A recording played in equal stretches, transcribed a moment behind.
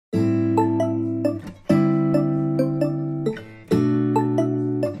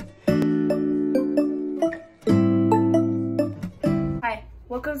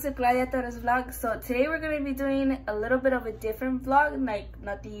to Kallitas vlog. So today we're going to be doing a little bit of a different vlog, like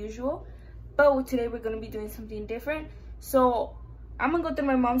not the usual, but today we're going to be doing something different. So I'm gonna go through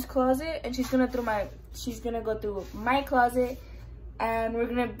my mom's closet, and she's gonna go through my closet, and we're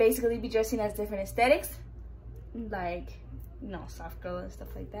gonna basically be dressing as different aesthetics, like, you know, soft girl and stuff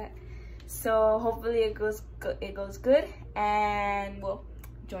like that. So hopefully it goes good, and well,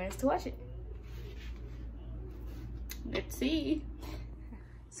 join us to watch it. Let's see.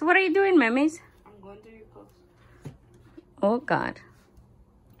 So what are you doing, Memis? I'm going through your clothes. Oh God.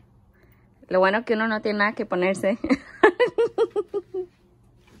 Lo bueno que uno no tiene nada que ponerse.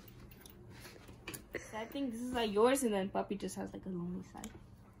 I think this is like yours, and then Papi just has like a lonely side.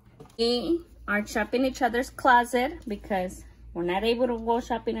 We are shopping each other's closet because we're not able to go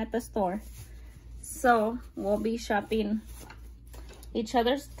shopping at the store. So we'll be shopping each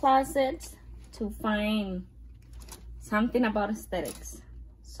other's closets to find something about aesthetics.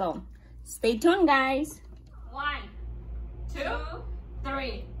 So stay tuned, guys. 1, 2,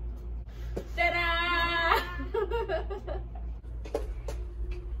 3. Ta-da!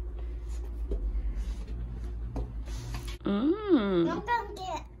 Don't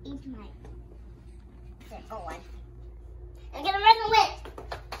eat my second one. I'm gonna run away.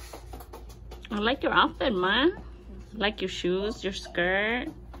 I like your outfit, Ma. I like your shoes, your skirt.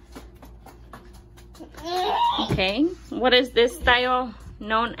 Okay, what is this style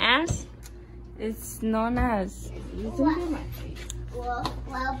known as? It's known as. It's known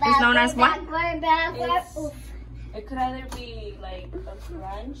as what? It could either be like a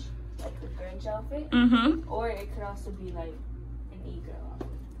grunge outfit, or it could also be like an e-girl outfit.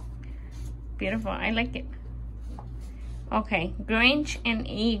 Beautiful, I like it. Okay, grunge and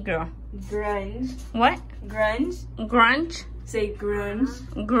e-girl. Grunge. What? Grunge. Grunge. Say grunge.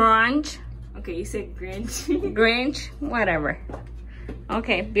 Grunge. Okay, you said grunge. Grunge. Whatever.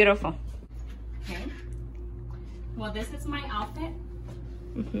 Okay, beautiful. Okay. Well, this is my outfit.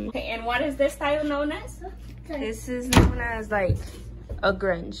 Okay, and what is this style known as? This is known as like a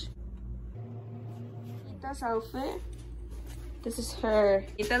grunge. Tita's outfit. This is her.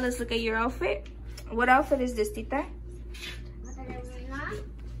 Tita, let's look at your outfit. What outfit is this, Tita?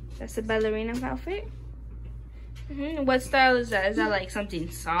 That's a ballerina outfit. What style is that? Is that like something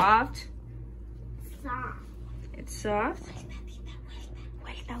soft? Soft. It's soft.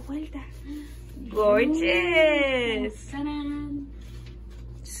 Vuelta. Gorgeous.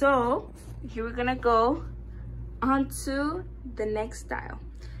 So here we're gonna go on to the next style.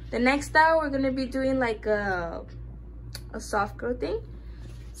 The next style we're gonna be doing like a soft girl thing.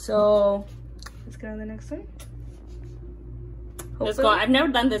 So let's get on the next one. Let's go. I've never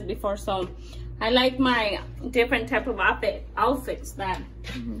done this before, so I like my different type of outfits that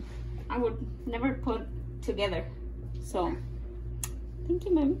I would never put together. So thank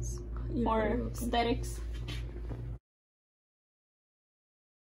you, Mems, for aesthetics.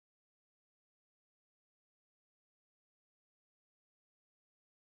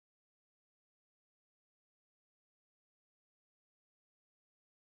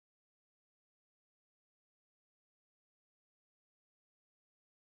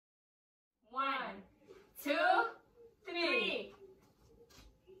 One, 2, 3.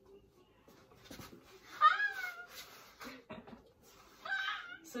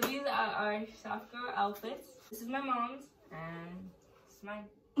 So these are our soft girl outfits. This is my mom's, and this is mine.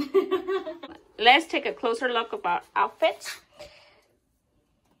 Let's take a closer look about outfits.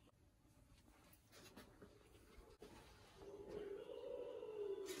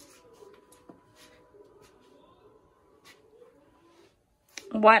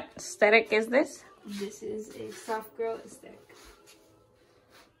 What aesthetic is this? This is a soft girl aesthetic.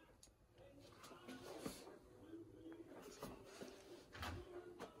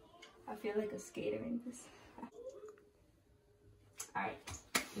 I feel like a skater in this. Alright,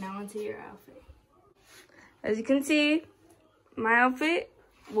 now onto your outfit. As you can see, my outfit,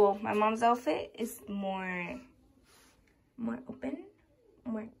 well, my mom's outfit is more open,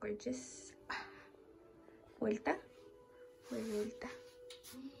 more gorgeous. Vuelta. Vuelta.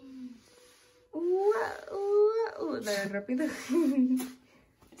 Dale rápido.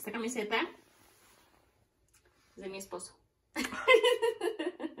 Esta camiseta es de mi esposo.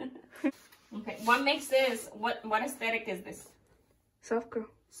 Okay, what makes this, what aesthetic is this? Soft girl.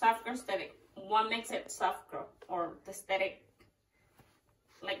 Soft girl aesthetic. What makes it soft girl, or the aesthetic?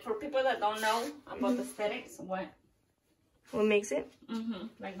 Like, for people that don't know about the aesthetics, what makes it?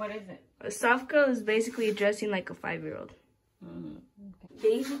 Like, what is it? A soft girl is basically dressing like a 5-year-old.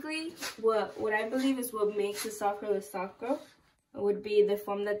 Basically, what I believe is what makes a soft girl would be the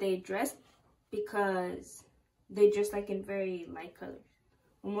form that they dress, because they dress like in very light colors.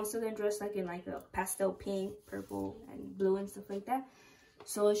 Most of them dress like in like a pastel pink, purple, and blue and stuff like that.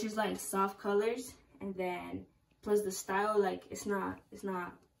 So it's just like soft colors, and then plus the style, like it's not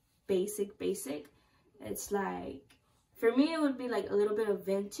basic. It's like, for me, it would be like a little bit of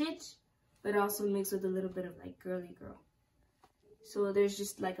vintage, but also mixed with a little bit of like girly girl. So there's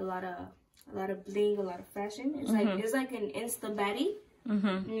just like a lot of bling, a lot of fashion. It's like an insta baddie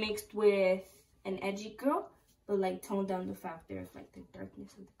mixed with an edgy girl, but like tone down the factor of like the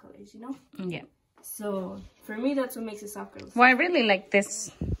darkness of the colors, you know? Yeah. So for me, that's what makes it soft girl. Well, I really like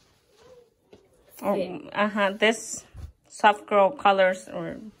this. Oh, this soft girl colors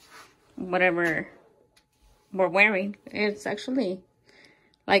or whatever we're wearing. It's actually,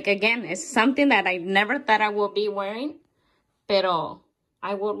 like, again, it's something that I never thought I would be wearing, pero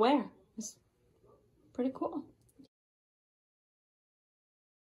I would wear. It's pretty cool.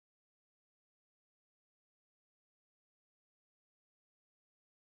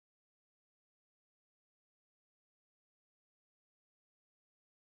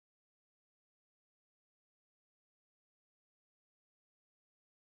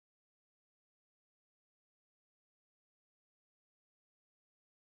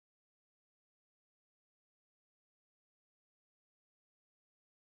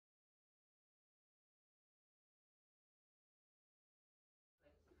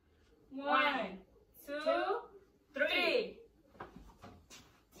 One, two, three.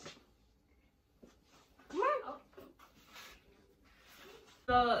 Come on.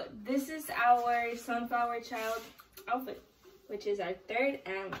 So this is our Sunflower Child outfit, which is our third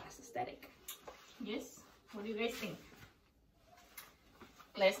and last aesthetic. Yes. What do you guys think?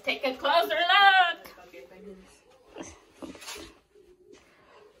 Let's take a closer look.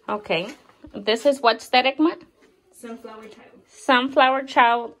 Okay. This is what aesthetic, Ma? Sunflower Child. Sunflower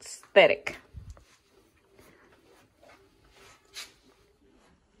Child aesthetic.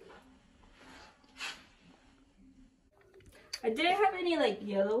 I didn't have any like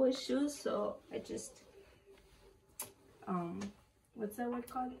yellowish shoes, so I just what's that word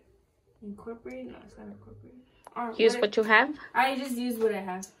called? Incorporate? No, it's not incorporate. Use what you have. I just use what I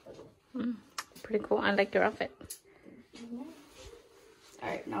have. Pretty cool. I like your outfit. All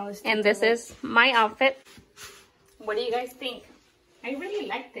right, now let's. And this is my outfit. What do you guys think? I really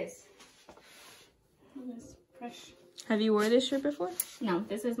like this. It's fresh. Have you worn this shirt before? No,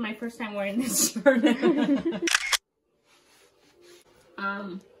 this is my first time wearing this shirt.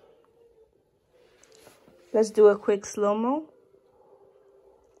 Let's do a quick slow-mo.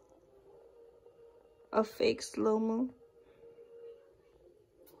 A fake slow-mo.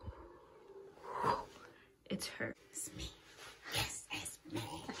 It's her. It's me. Yes, it's me.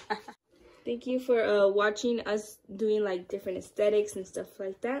 Thank you for watching us doing like different aesthetics and stuff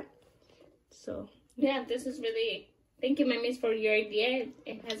like that. So yeah, this is really, thank you, Memis, for your idea.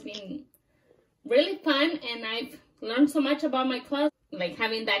 It has been really fun, and I've learned so much about my closet, like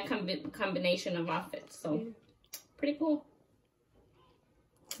having that combination of outfits. So pretty cool.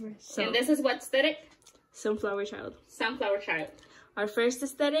 So, and this is what aesthetic? Sunflower Child. Sunflower Child. Our first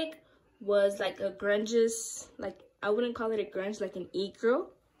aesthetic was like a grungeous, like I wouldn't call it a grunge, like an e-girl,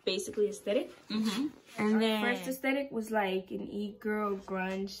 basically aesthetic. And then first aesthetic was like an e-girl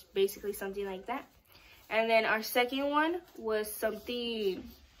grunge, basically something like that. And then our second one was something,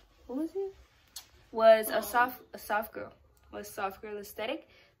 what was it? Was a soft girl. Was soft girl aesthetic.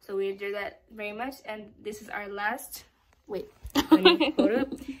 So we enjoyed that very much. And this is our last, wait, hold up.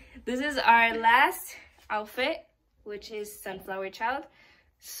 This is our last outfit, which is Sunflower Child.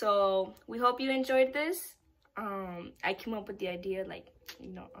 So we hope you enjoyed this. I came up with the idea, like,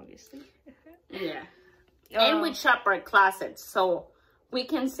 you know, obviously. Yeah. And we shop our closets, so we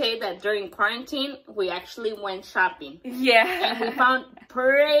can say that during quarantine we actually went shopping. Yeah. And we found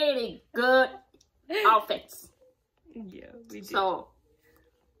pretty good outfits. Yeah, we did. So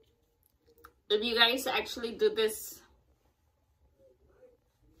if you guys actually do this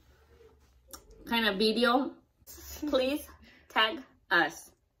kind of video, please tag us.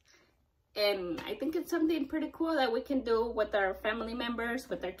 And I think it's something pretty cool that we can do with our family members,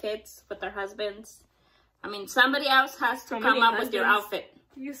 with our kids, with our husbands. I mean, somebody else has to come up with your outfit.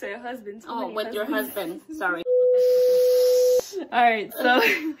 You say husband. Oh, with your husband. Sorry. All right, so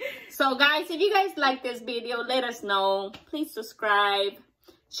so guys, if you guys like this video, let us know. Please subscribe,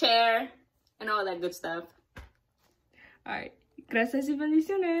 share, and all that good stuff. All right. Gracias y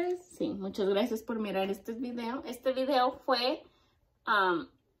bendiciones. Sí, muchas gracias por mirar este video. Este video fue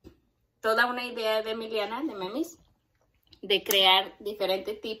toda una idea de Emiliana, de Memis, de crear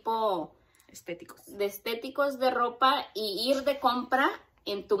diferente tipo estéticos de ropa y ir de compra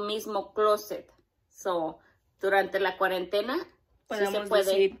en tu mismo closet. So, durante la cuarentena podemos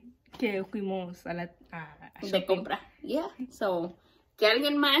decir que fuimos a la de compra. Yeah. So, que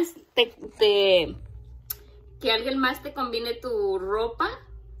alguien más que alguien más te combine tu ropa,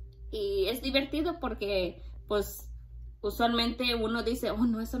 y es divertido porque pues usualmente uno dice, oh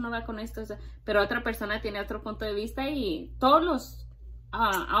no, eso no va con esto, pero otra persona tiene otro punto de vista, y todos los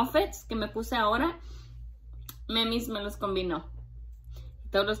outfits que me puse ahora, Memis me los combinó.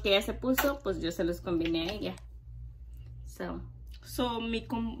 Todos los que ella se puso, pues yo se los combiné a ella. So mi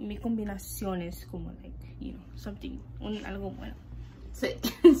combinación es como, like, you know, something, algo bueno. Sí,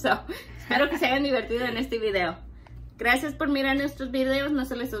 espero que se hayan divertido en este video. Gracias por mirar nuestros videos. No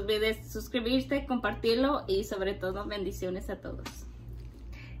se les olvide suscribirse, compartirlo y sobre todo bendiciones a todos.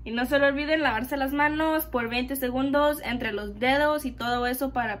 Y no se lo olviden lavarse las manos por 20 segundos entre los dedos y todo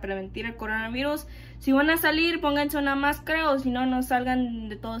eso para prevenir el coronavirus. Si van a salir, pónganse una máscara, o si no, no salgan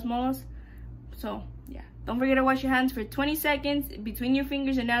de todos modos. So, yeah. Don't forget to wash your hands for 20 seconds between your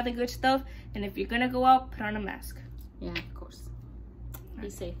fingers and all the good stuff. And if you're gonna go out, put on a mask. Yeah, of course. Be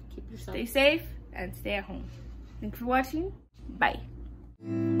safe. Keep yourself. Stay safe and stay at home. Thanks for watching. Bye.